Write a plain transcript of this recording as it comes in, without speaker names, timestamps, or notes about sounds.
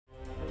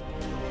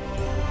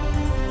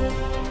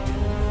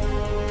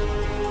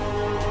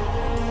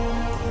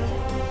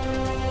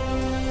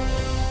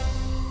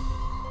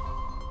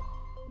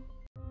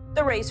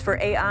The race for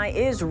AI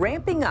is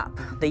ramping up.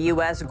 The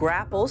U.S.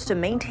 grapples to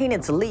maintain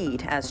its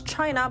lead as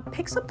China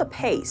picks up the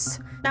pace.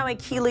 Now, a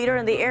key leader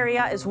in the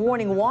area is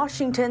warning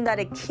Washington that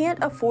it can't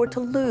afford to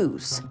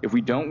lose. If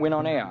we don't win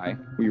on AI,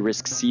 we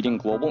risk ceding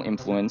global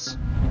influence.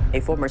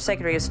 A former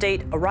Secretary of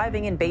State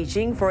arriving in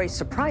Beijing for a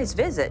surprise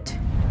visit.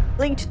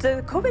 Linked to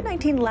the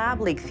COVID-19 lab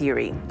leak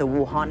theory, the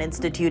Wuhan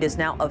Institute is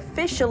now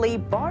officially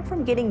barred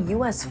from getting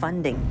U.S.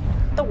 funding.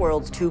 The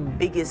world's two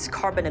biggest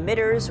carbon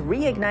emitters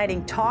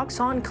reigniting talks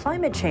on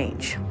climate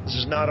change. This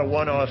is not a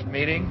one-off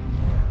meeting.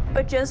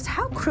 But just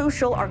how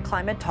crucial are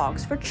climate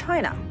talks for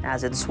China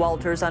as it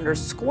swelters under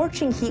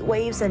scorching heat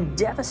waves and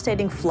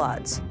devastating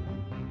floods?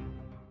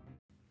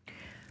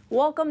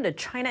 Welcome to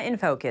China in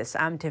Focus.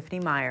 I'm Tiffany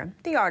Meyer.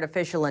 The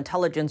artificial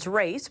intelligence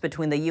race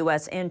between the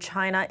U.S. and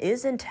China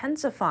is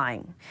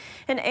intensifying.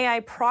 An AI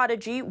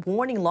prodigy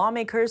warning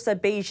lawmakers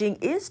that Beijing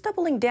is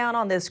doubling down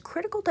on this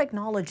critical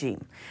technology.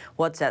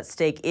 What's at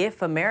stake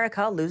if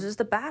America loses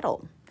the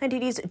battle?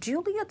 NTD's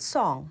Juliet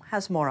Song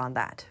has more on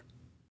that.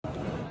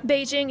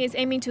 Beijing is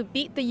aiming to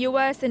beat the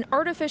U.S. in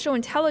artificial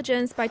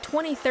intelligence by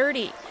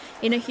 2030.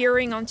 In a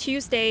hearing on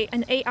Tuesday,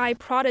 an AI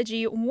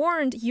prodigy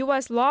warned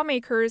U.S.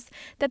 lawmakers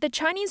that the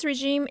Chinese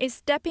regime is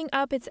stepping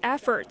up its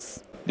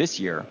efforts. This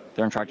year,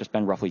 they're on track to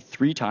spend roughly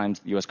 3 times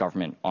the U.S.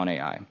 government on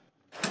AI.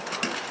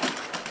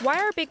 Why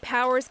are big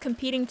powers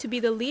competing to be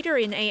the leader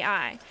in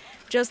AI?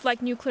 Just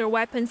like nuclear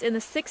weapons in the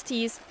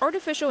 60s,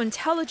 artificial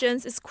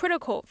intelligence is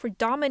critical for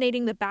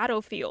dominating the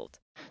battlefield.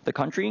 The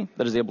country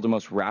that is able to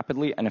most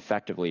rapidly and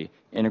effectively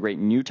integrate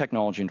new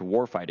technology into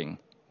warfighting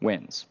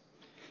wins.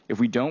 If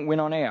we don't win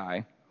on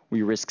AI,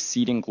 we risk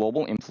ceding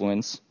global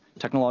influence,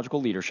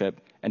 technological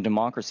leadership, and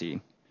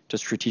democracy to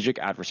strategic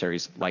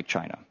adversaries like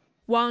China.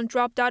 Wang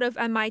dropped out of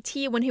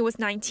MIT when he was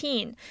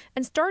 19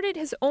 and started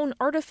his own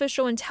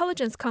artificial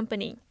intelligence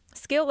company,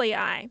 Skill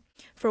AI.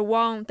 For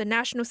Wang, the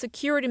national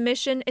security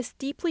mission is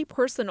deeply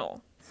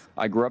personal.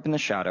 I grew up in the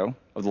shadow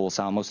of the Los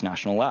Alamos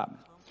National Lab.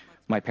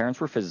 My parents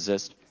were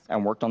physicists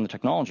and worked on the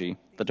technology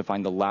that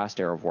defined the last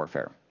era of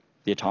warfare,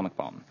 the atomic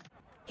bomb.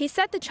 He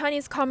said the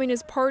Chinese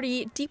Communist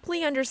Party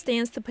deeply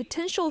understands the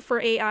potential for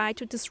AI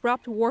to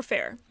disrupt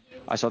warfare.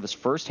 I saw this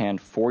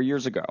firsthand 4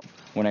 years ago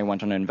when I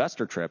went on an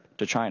investor trip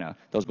to China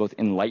that was both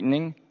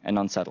enlightening and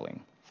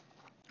unsettling.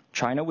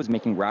 China was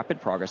making rapid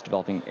progress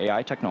developing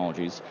AI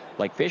technologies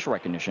like facial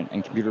recognition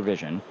and computer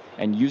vision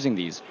and using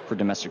these for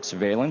domestic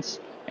surveillance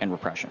and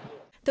repression.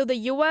 Though the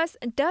U.S.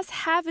 does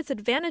have its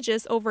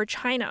advantages over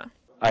China.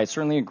 I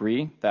certainly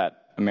agree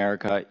that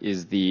America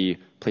is the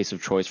place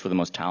of choice for the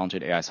most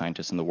talented AI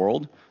scientists in the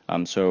world,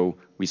 so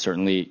we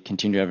certainly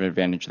continue to have an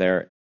advantage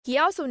there. He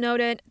also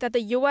noted that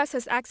the U.S.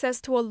 has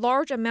access to a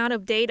large amount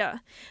of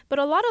data, but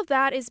a lot of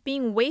that is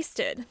being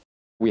wasted.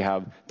 We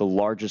have the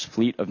largest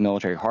fleet of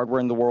military hardware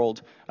in the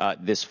world.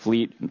 This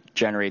fleet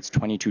generates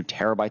 22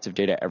 terabytes of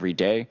data every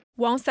day.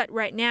 Wang said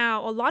right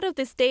now, a lot of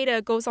this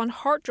data goes on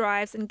hard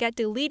drives and get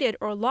deleted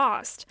or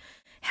lost.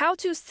 How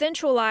to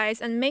centralize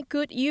and make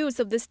good use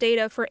of this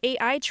data for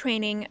AI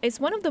training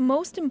is one of the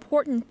most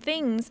important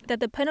things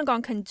that the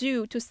Pentagon can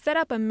do to set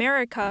up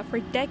America for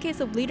decades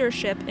of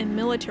leadership in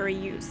military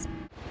use.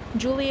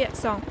 Juliet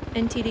Song,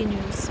 NTD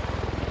News.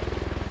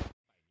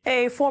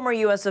 A former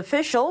U.S.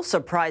 official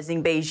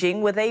surprising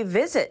Beijing with a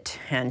visit,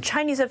 and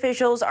Chinese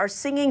officials are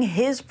singing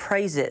his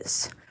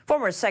praises.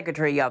 Former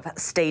Secretary of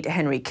State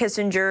Henry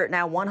Kissinger,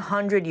 now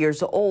 100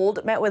 years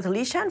old, met with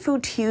Li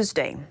Shanfu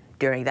Tuesday.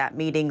 During that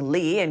meeting,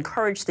 Li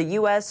encouraged the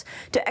U.S.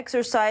 to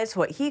exercise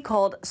what he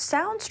called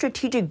sound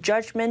strategic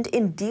judgment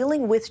in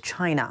dealing with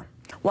China.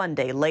 One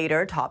day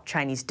later, top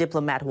Chinese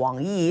diplomat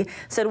Wang Yi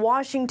said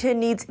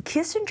Washington needs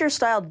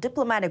Kissinger-style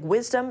diplomatic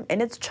wisdom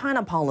in its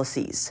China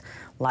policies.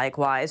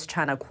 Likewise,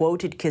 China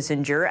quoted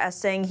Kissinger as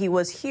saying he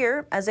was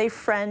here as a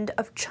friend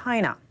of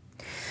China.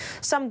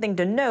 Something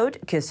to note,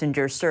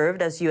 Kissinger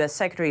served as U.S.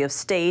 Secretary of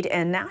State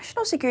and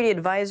National Security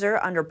Advisor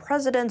under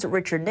Presidents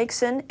Richard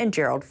Nixon and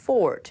Gerald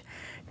Ford.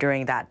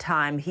 During that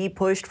time, he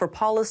pushed for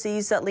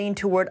policies that leaned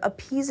toward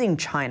appeasing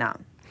China.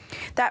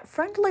 That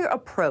friendlier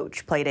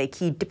approach played a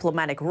key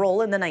diplomatic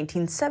role in the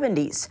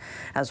 1970s,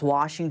 as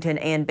Washington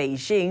and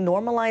Beijing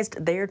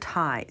normalized their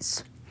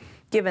ties.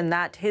 Given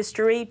that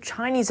history,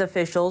 Chinese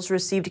officials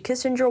received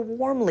Kissinger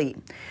warmly,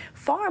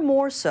 far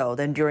more so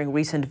than during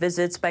recent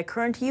visits by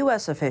current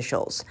U.S.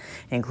 officials,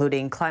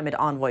 including climate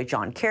envoy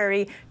John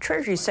Kerry,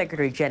 Treasury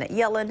Secretary Janet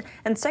Yellen,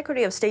 and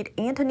Secretary of State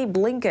Antony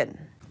Blinken.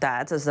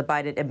 That's as the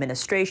Biden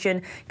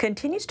administration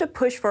continues to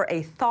push for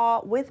a thaw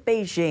with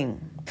Beijing.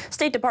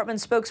 State Department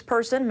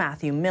spokesperson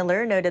Matthew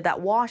Miller noted that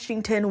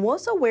Washington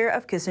was aware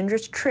of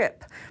Kissinger's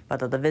trip,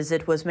 but that the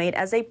visit was made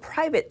as a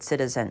private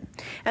citizen,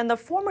 and the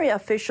former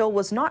official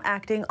was not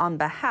acting on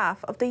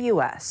behalf of the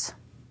U.S.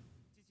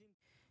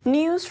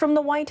 News from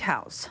the White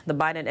House. The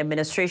Biden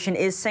administration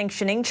is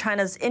sanctioning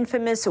China's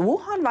infamous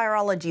Wuhan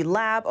virology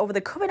lab over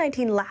the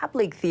COVID-19 lab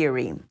leak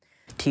theory.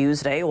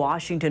 Tuesday,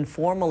 Washington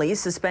formally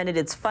suspended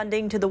its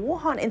funding to the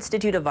Wuhan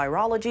Institute of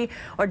Virology,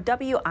 or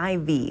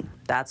WIV.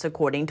 That's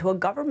according to a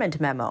government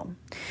memo.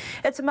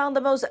 It's among the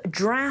most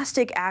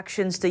drastic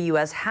actions the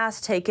U.S. has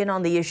taken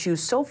on the issue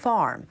so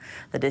far.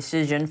 The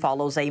decision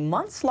follows a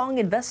months-long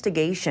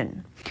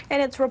investigation. In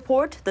its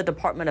report, the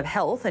Department of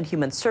Health and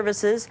Human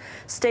Services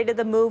stated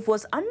the move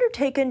was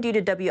undertaken due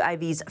to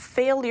WIV's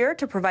failure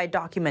to provide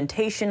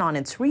documentation on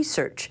its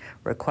research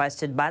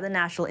requested by the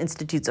National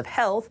Institutes of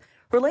Health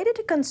related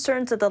to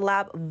concerns that the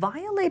lab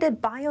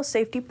violated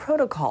biosafety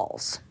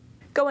protocols.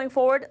 Going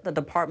forward, the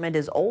department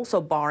is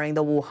also barring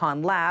the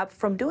Wuhan lab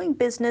from doing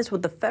business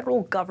with the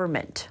federal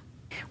government.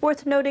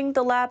 Worth noting,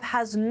 the lab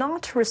has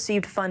not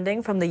received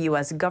funding from the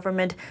U.S.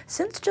 government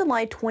since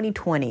July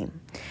 2020.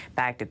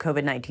 Back to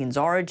COVID-19's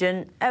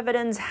origin,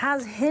 evidence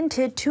has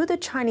hinted to the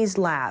Chinese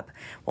lab,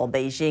 while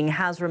Beijing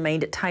has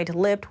remained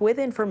tight-lipped with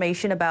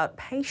information about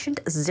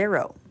patient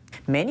zero.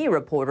 Many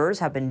reporters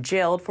have been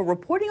jailed for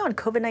reporting on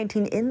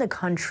COVID-19 in the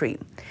country.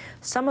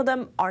 Some of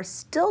them are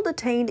still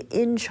detained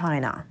in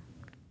China.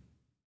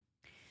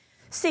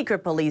 Secret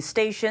police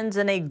stations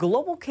in a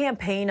global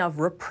campaign of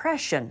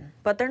repression,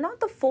 but they're not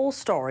the full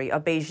story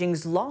of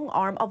Beijing's long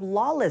arm of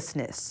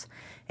lawlessness.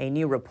 A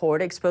new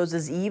report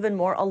exposes even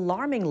more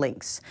alarming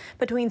links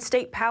between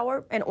state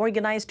power and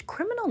organized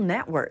criminal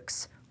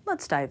networks.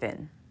 Let's dive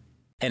in.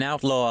 An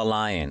outlaw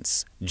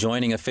alliance,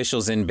 joining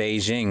officials in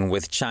Beijing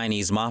with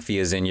Chinese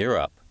mafias in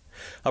Europe.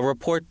 A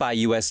report by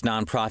U.S.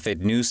 nonprofit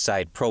news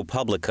site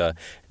ProPublica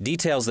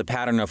details the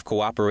pattern of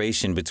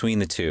cooperation between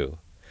the two.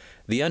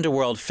 The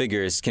underworld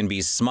figures can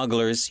be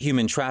smugglers,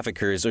 human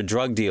traffickers, or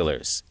drug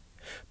dealers.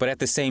 But at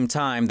the same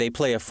time, they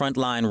play a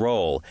frontline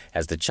role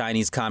as the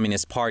Chinese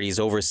Communist Party's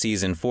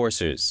overseas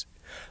enforcers.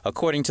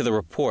 According to the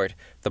report,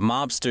 the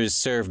mobsters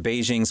serve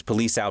Beijing's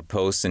police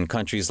outposts in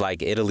countries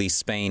like Italy,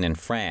 Spain, and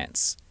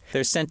France.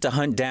 They're sent to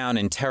hunt down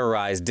and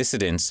terrorize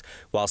dissidents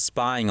while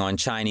spying on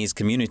Chinese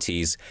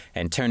communities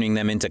and turning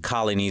them into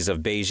colonies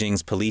of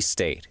Beijing's police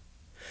state.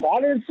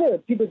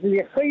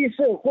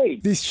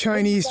 These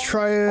Chinese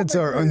triads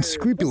are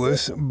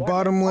unscrupulous,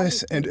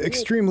 bottomless, and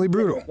extremely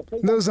brutal.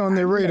 Those on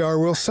their radar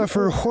will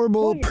suffer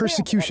horrible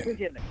persecution.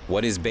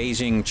 What is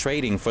Beijing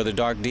trading for the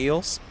dark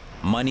deals?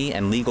 Money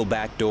and legal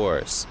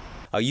backdoors.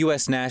 A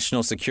U.S.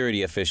 national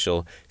security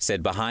official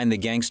said behind the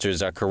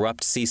gangsters are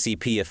corrupt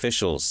CCP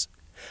officials.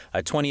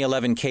 A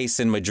 2011 case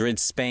in Madrid,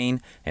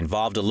 Spain,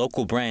 involved a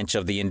local branch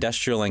of the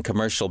Industrial and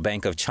Commercial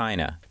Bank of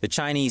China. The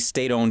Chinese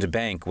state-owned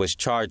bank was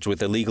charged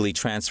with illegally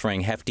transferring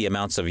hefty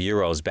amounts of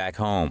euros back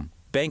home.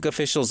 Bank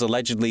officials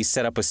allegedly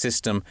set up a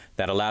system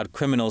that allowed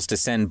criminals to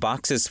send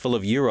boxes full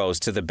of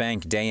euros to the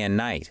bank day and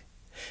night.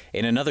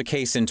 In another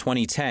case in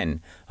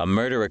 2010, a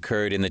murder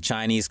occurred in the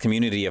Chinese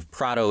community of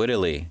Prato,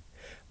 Italy.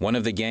 One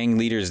of the gang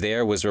leaders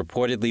there was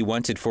reportedly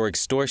wanted for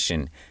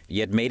extortion,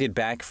 yet made it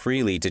back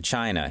freely to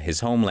China, his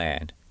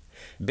homeland.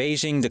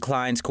 Beijing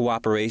declines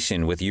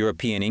cooperation with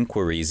European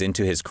inquiries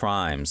into his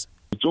crimes.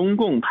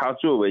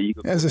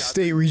 As a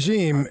state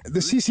regime,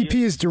 the CCP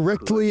is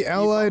directly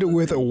allied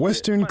with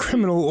Western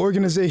criminal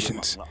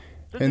organizations,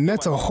 and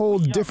that's a whole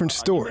different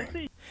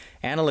story.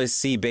 Analysts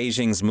see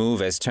Beijing's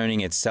move as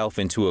turning itself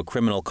into a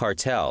criminal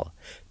cartel,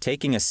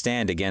 taking a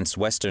stand against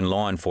Western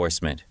law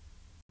enforcement.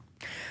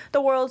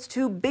 The world's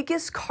two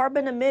biggest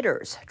carbon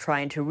emitters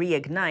trying to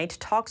reignite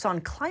talks on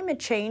climate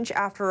change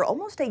after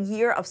almost a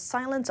year of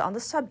silence on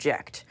the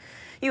subject.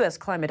 U.S.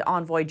 climate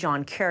envoy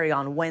John Kerry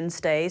on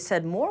Wednesday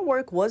said more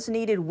work was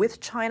needed with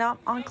China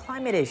on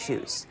climate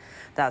issues.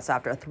 That's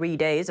after 3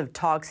 days of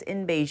talks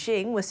in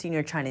Beijing with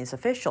senior Chinese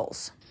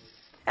officials.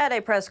 At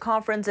a press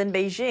conference in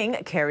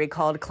Beijing, Kerry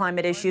called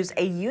climate issues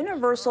a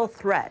universal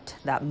threat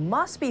that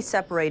must be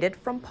separated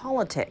from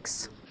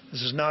politics.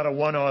 This is not a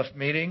one-off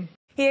meeting.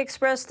 He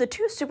expressed the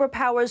two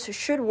superpowers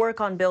should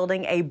work on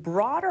building a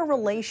broader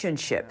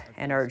relationship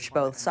and urged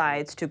both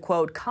sides to,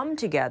 quote, come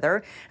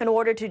together in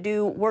order to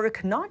do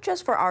work not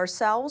just for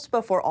ourselves,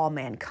 but for all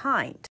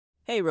mankind.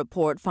 A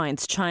report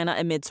finds China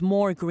emits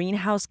more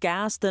greenhouse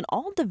gas than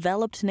all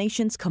developed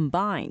nations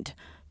combined.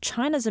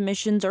 China's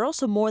emissions are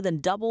also more than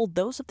double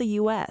those of the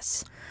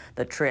U.S.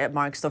 The trip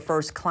marks the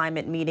first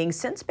climate meeting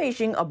since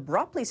Beijing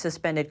abruptly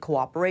suspended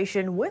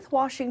cooperation with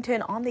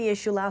Washington on the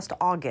issue last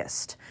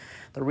August.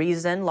 The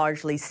reason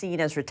largely seen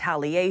as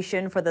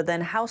retaliation for the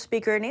then House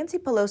Speaker Nancy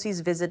Pelosi's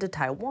visit to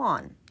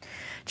Taiwan.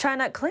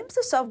 China claims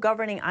the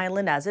self-governing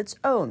island as its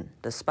own,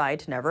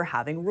 despite never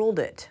having ruled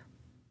it.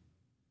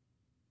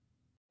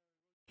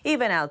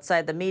 Even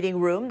outside the meeting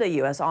room, the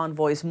U.S.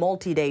 envoy's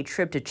multi-day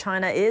trip to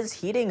China is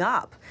heating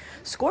up.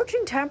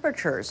 Scorching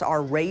temperatures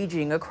are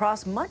raging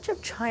across much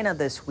of China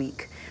this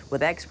week,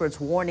 with experts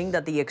warning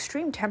that the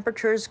extreme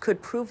temperatures could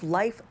prove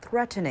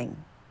life-threatening.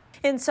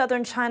 In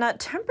southern China,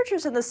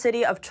 temperatures in the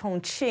city of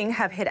Chongqing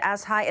have hit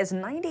as high as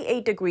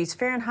 98 degrees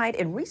Fahrenheit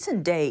in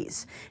recent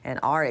days and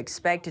are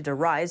expected to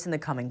rise in the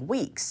coming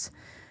weeks.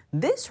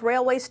 This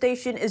railway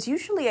station is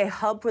usually a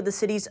hub for the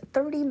city's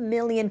 30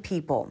 million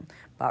people.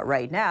 But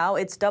right now,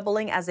 it's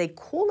doubling as a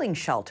cooling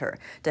shelter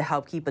to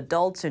help keep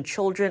adults and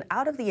children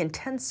out of the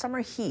intense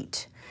summer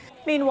heat.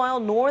 Meanwhile,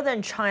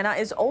 northern China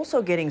is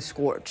also getting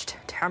scorched.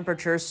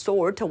 Temperatures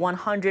soared to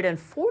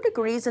 104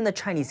 degrees in the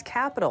Chinese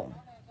capital.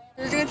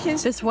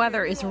 This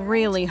weather is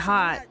really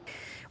hot.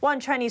 One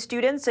Chinese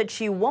student said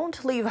she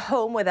won't leave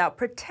home without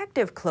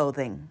protective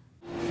clothing.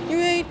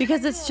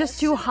 Because it's just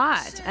too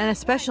hot, and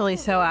especially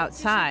so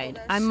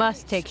outside. I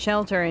must take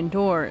shelter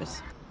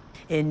indoors.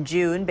 In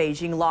June,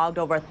 Beijing logged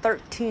over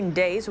 13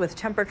 days with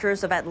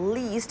temperatures of at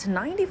least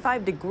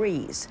 95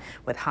 degrees,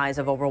 with highs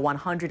of over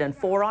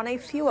 104 on a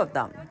few of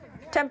them.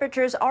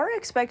 Temperatures are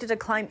expected to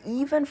climb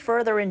even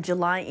further in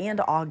July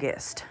and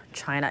August.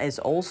 China is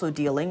also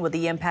dealing with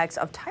the impacts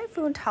of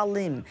Typhoon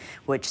Talim,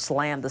 which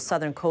slammed the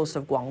southern coast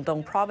of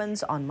Guangdong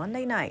province on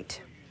Monday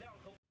night.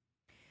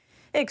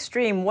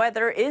 Extreme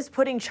weather is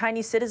putting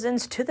Chinese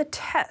citizens to the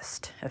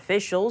test.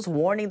 Officials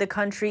warning the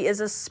country is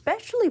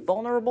especially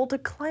vulnerable to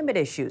climate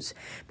issues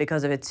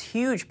because of its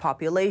huge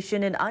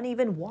population and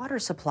uneven water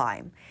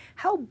supply.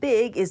 How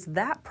big is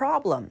that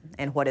problem,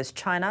 and what is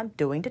China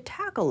doing to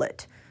tackle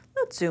it?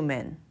 Let's zoom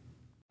in.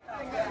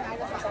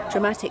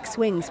 Dramatic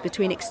swings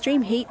between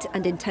extreme heat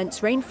and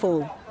intense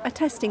rainfall are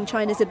testing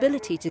China's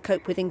ability to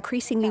cope with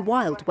increasingly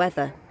wild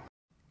weather.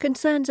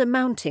 Concerns are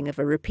mounting of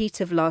a repeat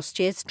of last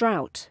year's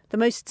drought, the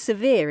most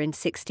severe in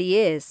 60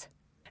 years.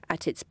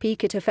 At its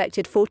peak, it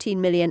affected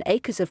 14 million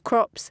acres of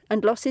crops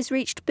and losses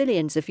reached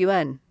billions of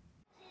yuan.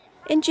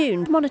 In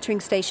June, monitoring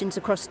stations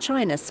across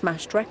China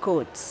smashed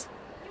records.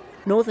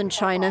 Northern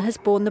China has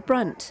borne the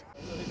brunt.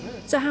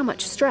 So how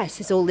much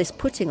stress is all this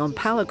putting on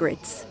power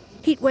grids?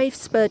 Heatwaves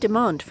spur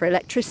demand for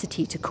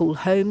electricity to cool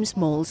homes,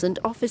 malls and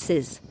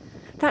offices.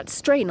 That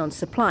strain on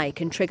supply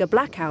can trigger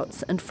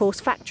blackouts and force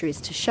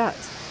factories to shut.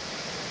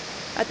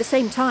 At the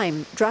same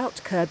time,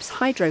 drought curbs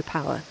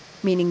hydropower,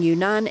 meaning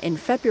Yunnan in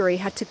February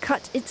had to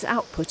cut its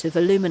output of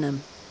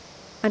aluminium.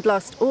 And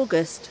last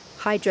August,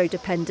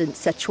 hydro-dependent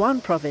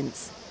Sichuan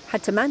province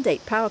had to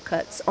mandate power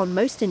cuts on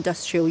most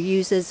industrial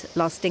users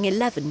lasting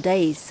 11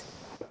 days.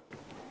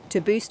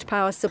 To boost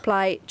power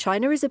supply,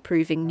 China is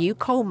approving new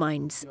coal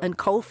mines and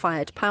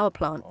coal-fired power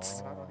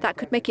plants. That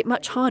could make it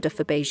much harder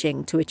for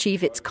Beijing to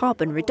achieve its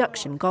carbon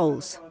reduction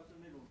goals.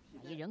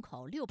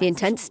 The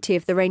intensity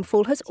of the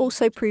rainfall has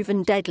also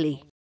proven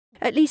deadly.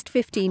 At least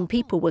 15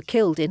 people were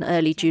killed in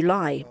early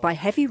July by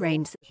heavy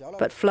rains,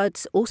 but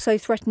floods also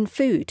threaten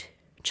food,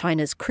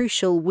 China's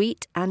crucial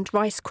wheat and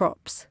rice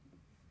crops.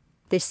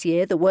 This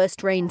year, the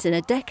worst rains in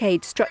a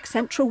decade struck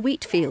central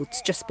wheat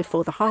fields just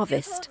before the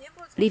harvest,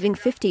 leaving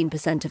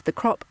 15% of the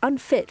crop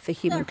unfit for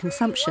human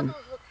consumption.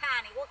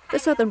 The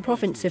southern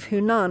province of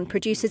Hunan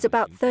produces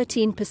about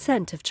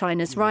 13% of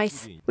China's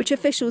rice, which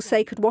officials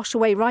say could wash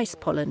away rice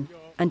pollen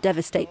and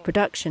devastate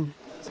production.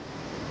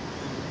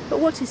 But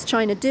what is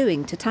China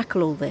doing to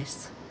tackle all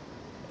this?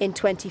 In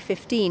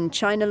 2015,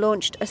 China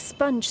launched a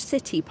sponge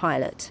city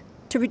pilot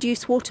to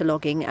reduce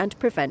waterlogging and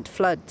prevent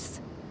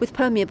floods, with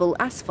permeable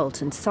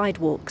asphalt and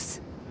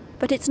sidewalks.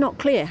 But it's not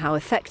clear how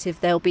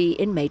effective they'll be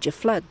in major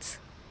floods.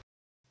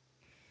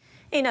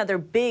 Another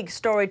big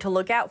story to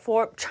look out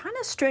for,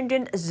 China's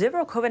stringent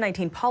zero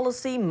COVID-19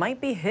 policy might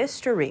be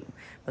history,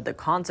 but the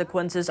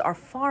consequences are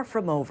far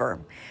from over.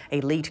 A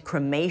leaked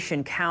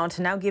cremation count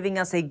now giving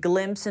us a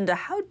glimpse into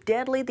how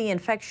deadly the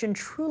infection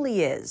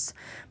truly is.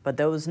 But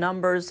those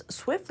numbers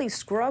swiftly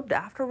scrubbed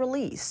after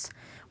release.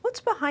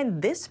 What's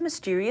behind this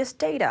mysterious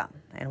data?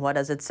 And what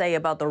does it say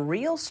about the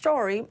real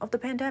story of the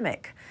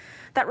pandemic?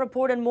 That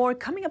report and more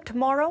coming up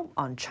tomorrow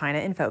on China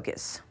in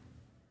Focus.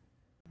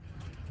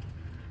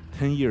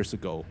 10 years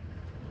ago,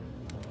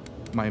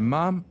 my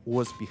mom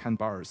was behind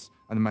bars,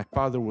 and my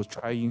father was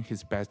trying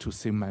his best to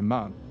save my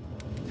mom.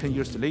 10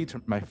 years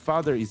later, my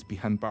father is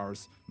behind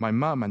bars. My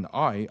mom and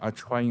I are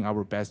trying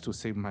our best to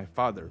save my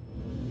father.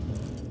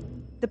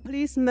 The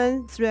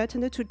policeman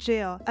threatened to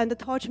jail and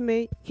tortured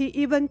me. He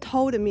even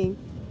told me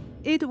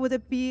it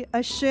would be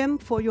a shame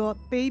for your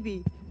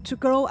baby to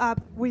grow up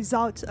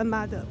without a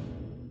mother.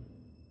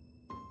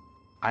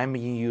 I'm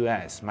in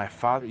US, my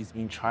father is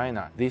in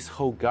China. This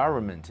whole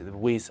government,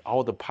 with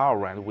all the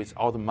power and with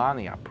all the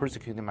money, are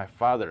persecuting my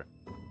father.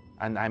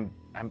 And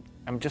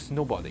I'm just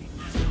nobody.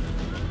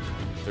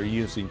 They're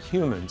using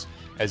humans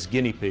as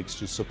guinea pigs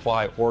to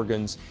supply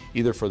organs,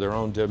 either for their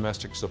own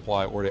domestic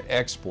supply or to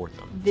export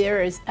them.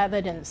 There is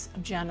evidence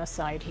of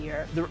genocide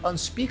here. They're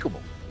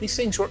unspeakable. These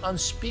things were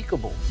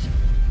unspeakable.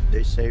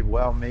 They say,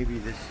 well, maybe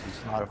this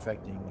is not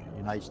affecting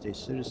United States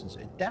citizens.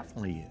 It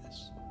definitely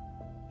is.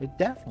 It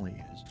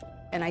definitely is.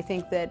 And I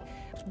think that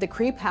the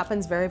creep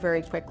happens very,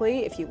 very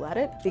quickly if you let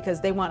it,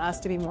 because they want us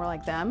to be more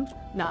like them,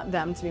 not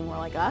them to be more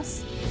like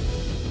us.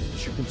 It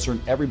should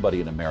concern everybody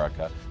in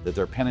America that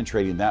they're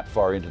penetrating that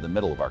far into the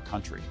middle of our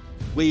country.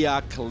 We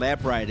are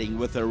collaborating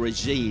with a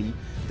regime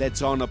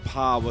that's on a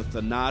par with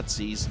the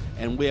Nazis,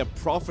 and we're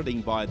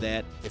profiting by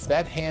that. If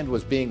that hand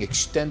was being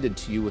extended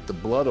to you with the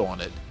blood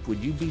on it, would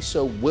you be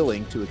so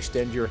willing to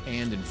extend your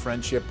hand in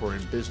friendship or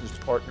in business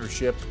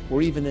partnership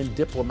or even in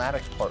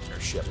diplomatic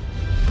partnership?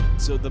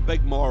 So the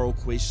big moral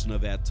question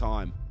of our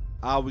time,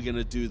 are we going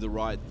to do the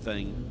right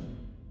thing,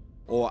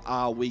 or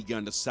are we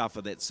going to suffer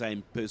that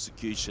same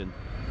persecution?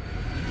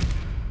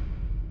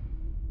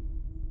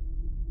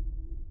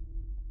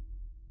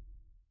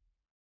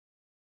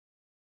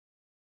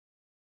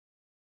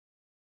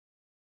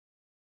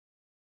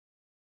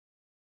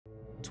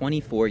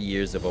 "24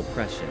 years of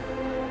oppression.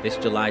 This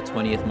July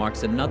 20th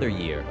marks another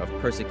year of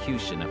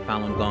persecution of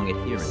Falun Gong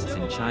adherents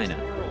in China.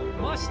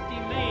 Must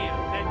demand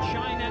that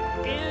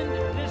China end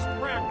this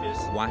practice.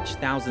 Watch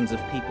thousands of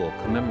people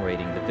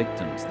commemorating the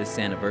victims this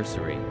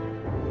anniversary.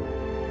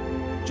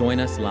 Join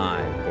us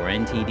live for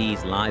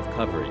NTD's live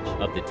coverage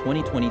of the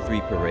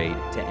 2023 parade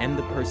to end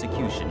the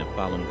persecution of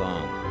Falun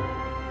Gong.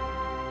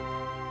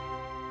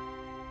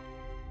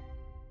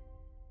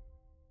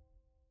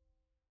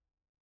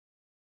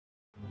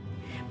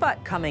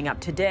 But coming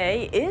up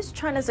today, is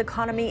China's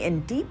economy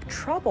in deep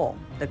trouble?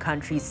 The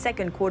country's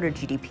second quarter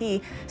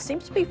GDP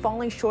seems to be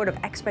falling short of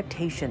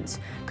expectations,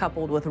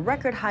 coupled with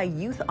record high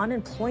youth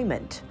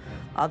unemployment.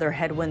 Other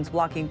headwinds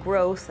blocking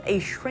growth, a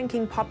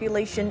shrinking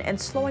population, and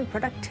slowing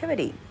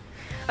productivity.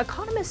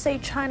 Economists say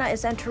China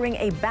is entering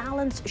a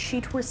balance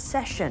sheet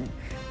recession.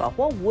 But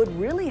what would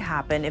really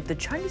happen if the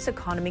Chinese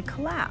economy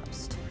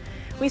collapsed?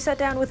 We sat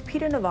down with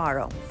Peter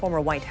Navarro, former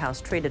White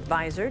House trade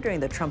advisor during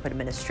the Trump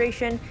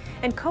administration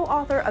and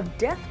co-author of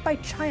Death by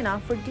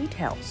China, for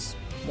details.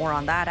 More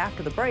on that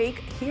after the break,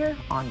 here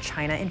on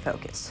China in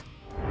Focus.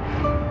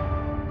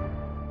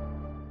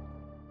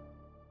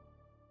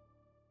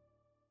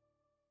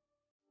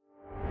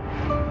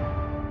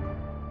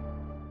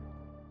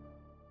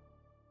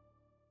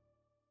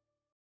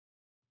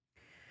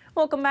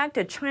 Welcome back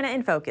to China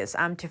in Focus.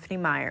 I'm Tiffany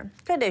Meyer.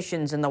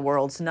 Conditions in the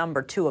world's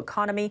 #2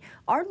 economy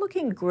are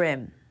looking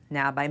grim.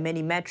 Now, by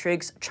many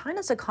metrics,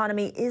 China's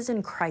economy is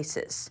in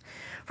crisis.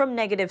 From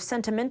negative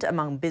sentiment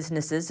among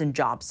businesses and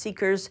job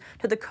seekers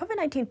to the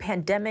COVID-19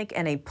 pandemic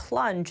and a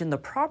plunge in the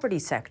property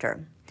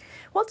sector.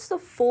 What's the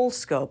full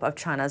scope of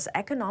China's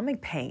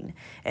economic pain,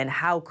 and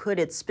how could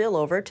it spill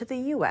over to the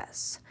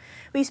U.S.?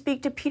 We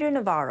speak to Peter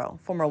Navarro,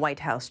 former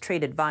White House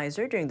trade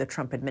advisor during the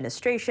Trump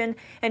administration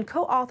and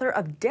co-author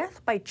of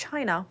Death by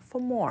China, for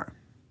more.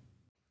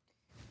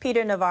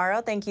 Peter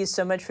Navarro, thank you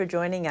so much for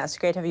joining us.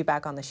 Great to have you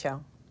back on the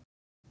show.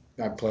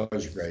 My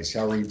pleasure, Grace.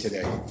 How are you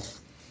today?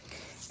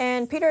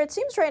 And Peter, it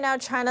seems right now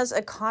China's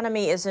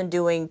economy isn't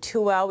doing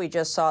too well. We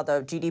just saw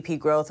the GDP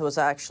growth was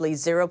actually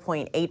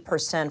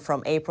 0.8%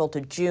 from April to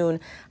June.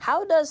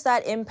 How does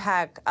that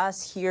impact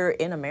us here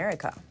in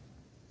America?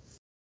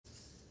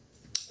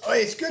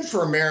 It's good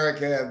for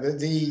America.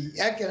 The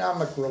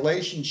economic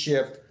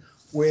relationship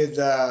with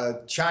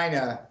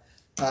China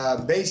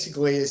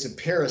basically is a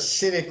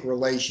parasitic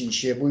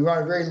relationship. We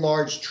run a very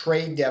large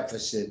trade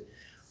deficit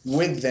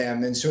with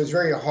them, and so it's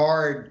very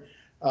hard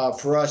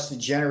for us to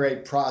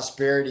generate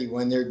prosperity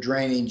when they're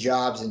draining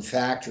jobs and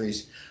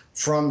factories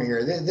from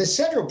here. The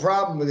central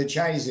problem with the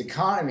Chinese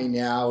economy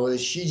now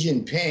is Xi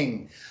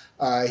Jinping.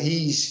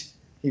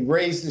 He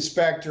raised the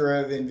specter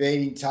of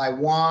invading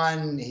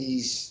Taiwan.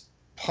 He's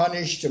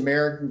punished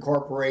American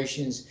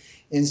corporations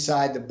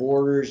inside the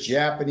borders,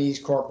 Japanese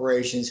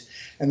corporations,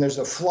 and there's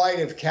a flight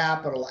of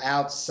capital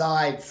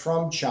outside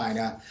from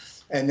China,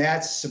 and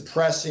that's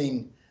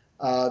suppressing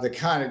the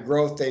kind of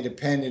growth they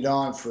depended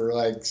on for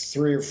like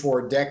 3 or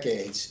 4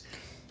 decades.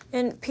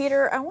 And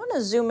Peter, I want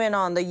to zoom in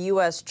on the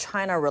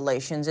U.S.-China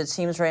relations. It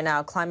seems right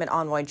now climate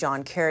envoy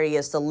John Kerry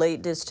is the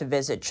latest to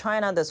visit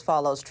China. This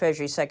follows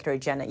Treasury Secretary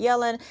Janet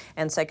Yellen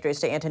and Secretary of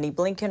State Antony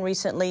Blinken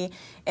recently.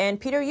 And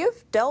Peter,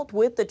 you've dealt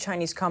with the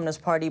Chinese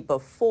Communist Party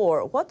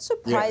before. What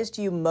surprised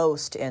you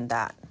most in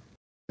that?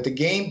 The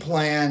game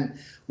plan,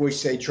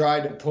 which they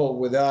tried to pull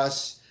with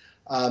us,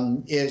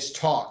 is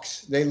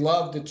talks. They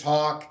love to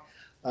talk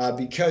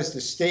because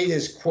the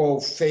status quo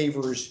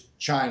favors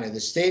China. The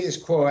status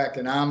quo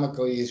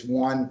economically is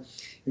one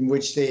in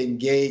which they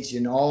engage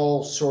in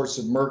all sorts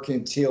of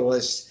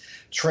mercantilist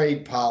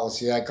trade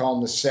policy. I call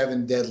them the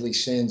 7 deadly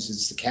sins.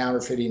 It's the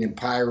counterfeiting and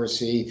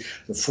piracy,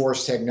 the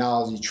forced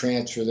technology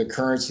transfer, the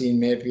currency and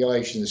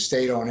manipulation of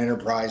state-owned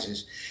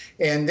enterprises.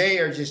 And they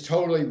are just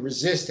totally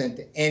resistant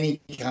to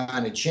any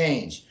kind of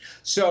change.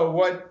 So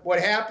what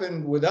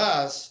happened with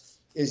us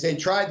is they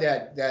tried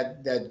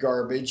that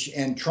garbage,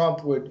 and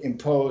Trump would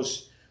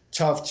impose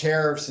tough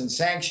tariffs and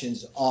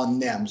sanctions on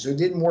them. So it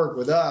didn't work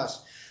with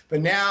us. But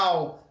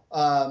now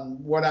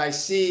what I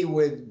see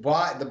with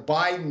the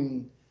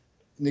Biden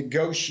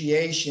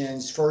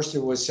negotiations, first it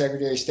was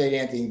Secretary of State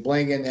Antony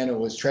Blinken, then it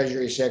was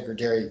Treasury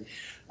Secretary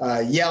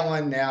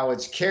Yellen, now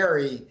it's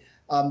Kerry.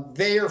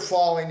 They are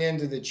falling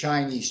into the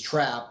Chinese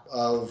trap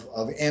of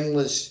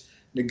endless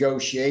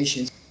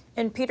negotiations.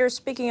 And Peter,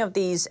 speaking of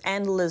these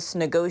endless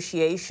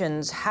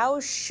negotiations, how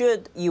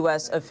should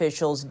U.S.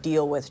 officials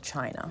deal with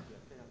China?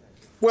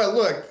 Well,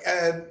 look,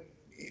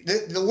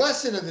 the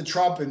lesson of the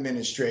Trump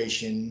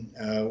administration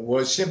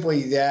was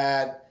simply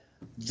that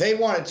they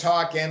want to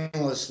talk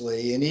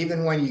endlessly, and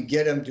even when you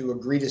get them to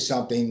agree to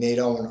something, they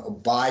don't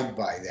abide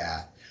by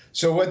that.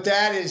 So what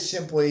that is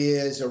simply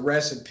is a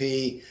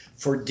recipe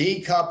for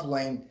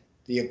decoupling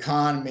the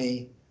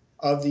economy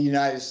of the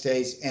United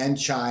States and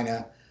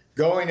China,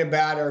 going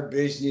about our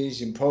business,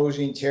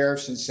 imposing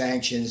tariffs and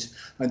sanctions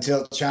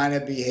until China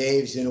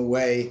behaves in a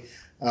way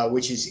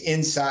which is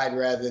inside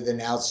rather than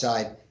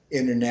outside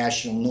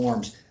international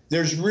norms.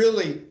 There's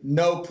really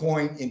no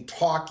point in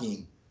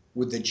talking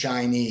with the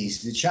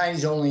Chinese. The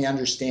Chinese only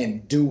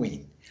understand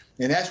doing.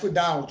 And that's what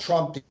Donald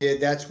Trump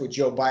did. That's what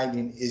Joe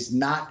Biden is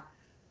not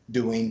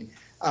doing.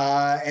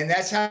 And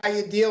that's how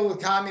you deal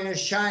with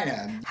communist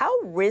China. How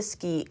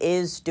risky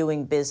is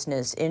doing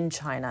business in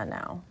China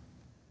now?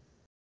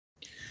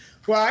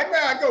 Well,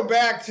 I go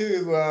back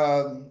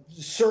to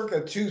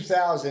circa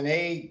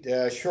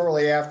 2008,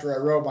 shortly after I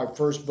wrote my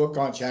first book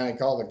on China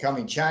called The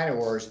Coming China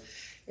Wars.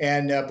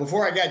 And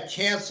before I got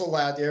canceled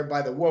out there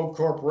by the woke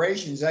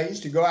corporations, I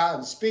used to go out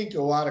and speak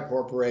to a lot of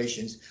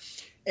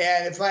corporations.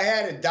 And if I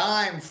had a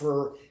dime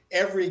for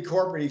every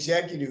corporate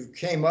executive who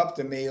came up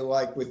to me,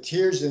 like with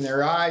tears in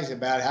their eyes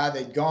about how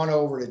they'd gone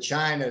over to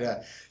China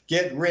to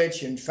get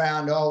rich and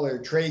found all their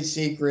trade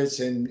secrets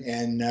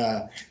and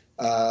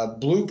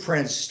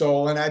blueprints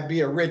stolen, I'd be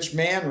a rich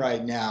man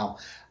right now.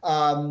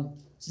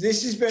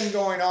 This has been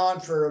going on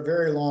for a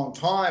very long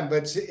time,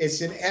 but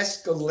it's an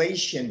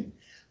escalation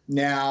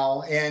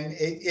now, and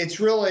it's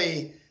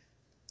really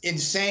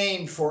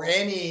insane for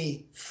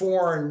any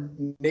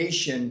foreign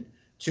nation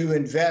to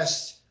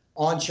invest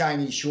on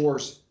Chinese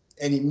shores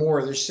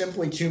anymore. There's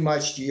simply too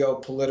much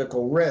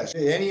geopolitical risk.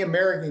 Any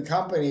American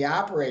company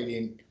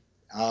operating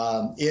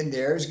in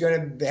there is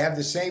going to have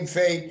the same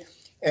fate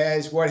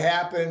as what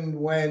happened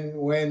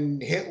when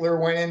Hitler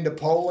went into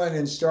Poland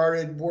and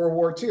started World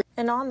War II.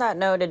 And on that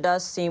note, it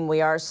does seem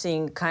we are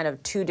seeing kind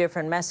of two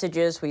different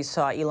messages. We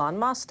saw Elon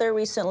Musk there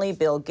recently,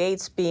 Bill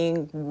Gates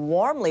being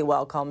warmly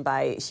welcomed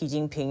by Xi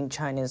Jinping,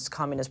 China's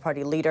Communist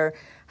Party leader.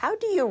 How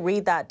do you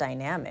read that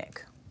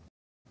dynamic?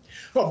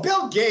 Well,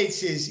 Bill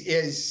Gates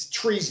is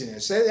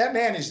treasonous. That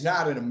man is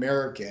not an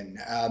American.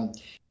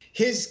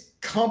 His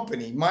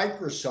company,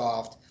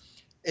 Microsoft,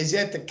 is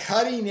at the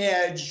cutting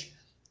edge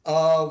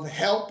of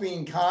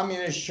helping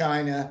communist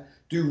China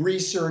do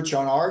research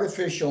on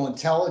artificial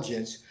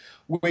intelligence,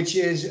 which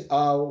is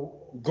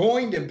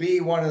going to be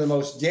one of the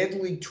most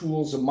deadly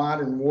tools of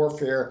modern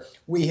warfare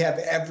we have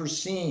ever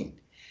seen.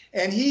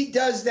 And he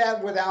does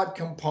that without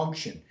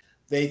compunction.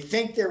 They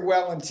think they're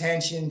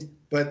well-intentioned,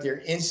 but their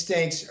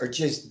instincts are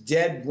just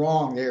dead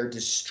wrong. They're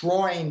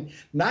destroying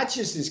not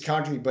just this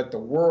country, but the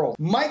world.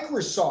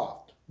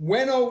 Microsoft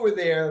went over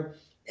there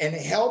and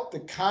helped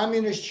the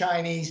communist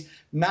Chinese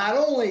not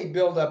only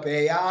build up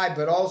AI,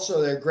 but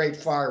also their great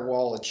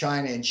firewall of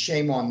China, and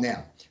shame on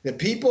them. The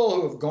people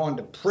who have gone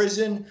to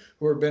prison,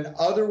 who have been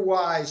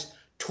otherwise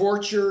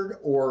tortured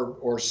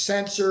or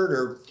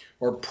censored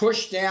or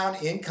pushed down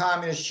in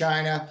communist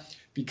China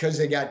because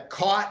they got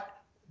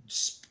caught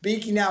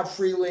speaking out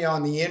freely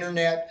on the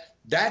internet,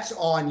 that's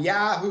on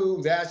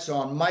Yahoo, that's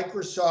on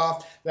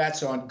Microsoft,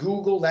 that's on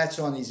Google, that's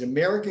on these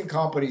American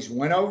companies who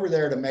went over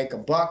there to make a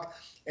buck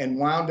and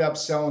wound up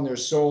selling their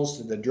souls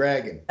to the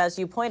dragon. As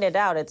you pointed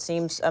out, it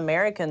seems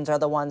Americans are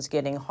the ones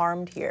getting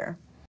harmed here.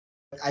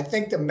 I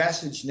think the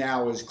message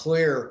now is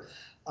clear.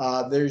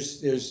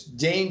 There's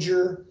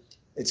danger.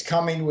 It's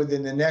coming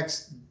within the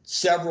next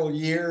several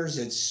years.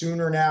 It's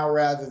sooner now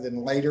rather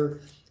than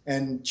later.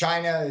 And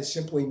China is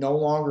simply no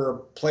longer a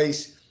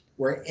place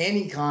where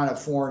any kind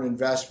of foreign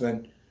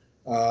investment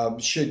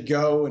should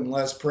go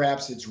unless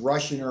perhaps it's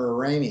Russian or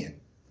Iranian.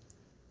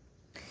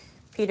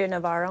 Peter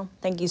Navarro,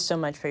 thank you so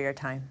much for your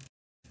time.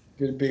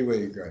 Good to be with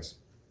you guys.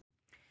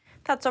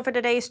 That's all for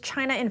today's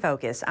China in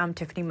Focus. I'm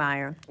Tiffany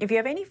Meyer. If you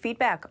have any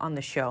feedback on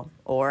the show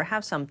or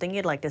have something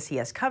you'd like to see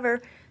us cover,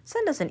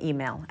 send us an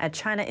email at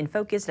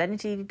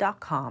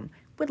chinainfocus@ntt.com.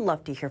 We'd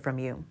love to hear from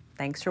you.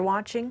 Thanks for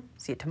watching.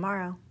 See you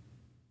tomorrow.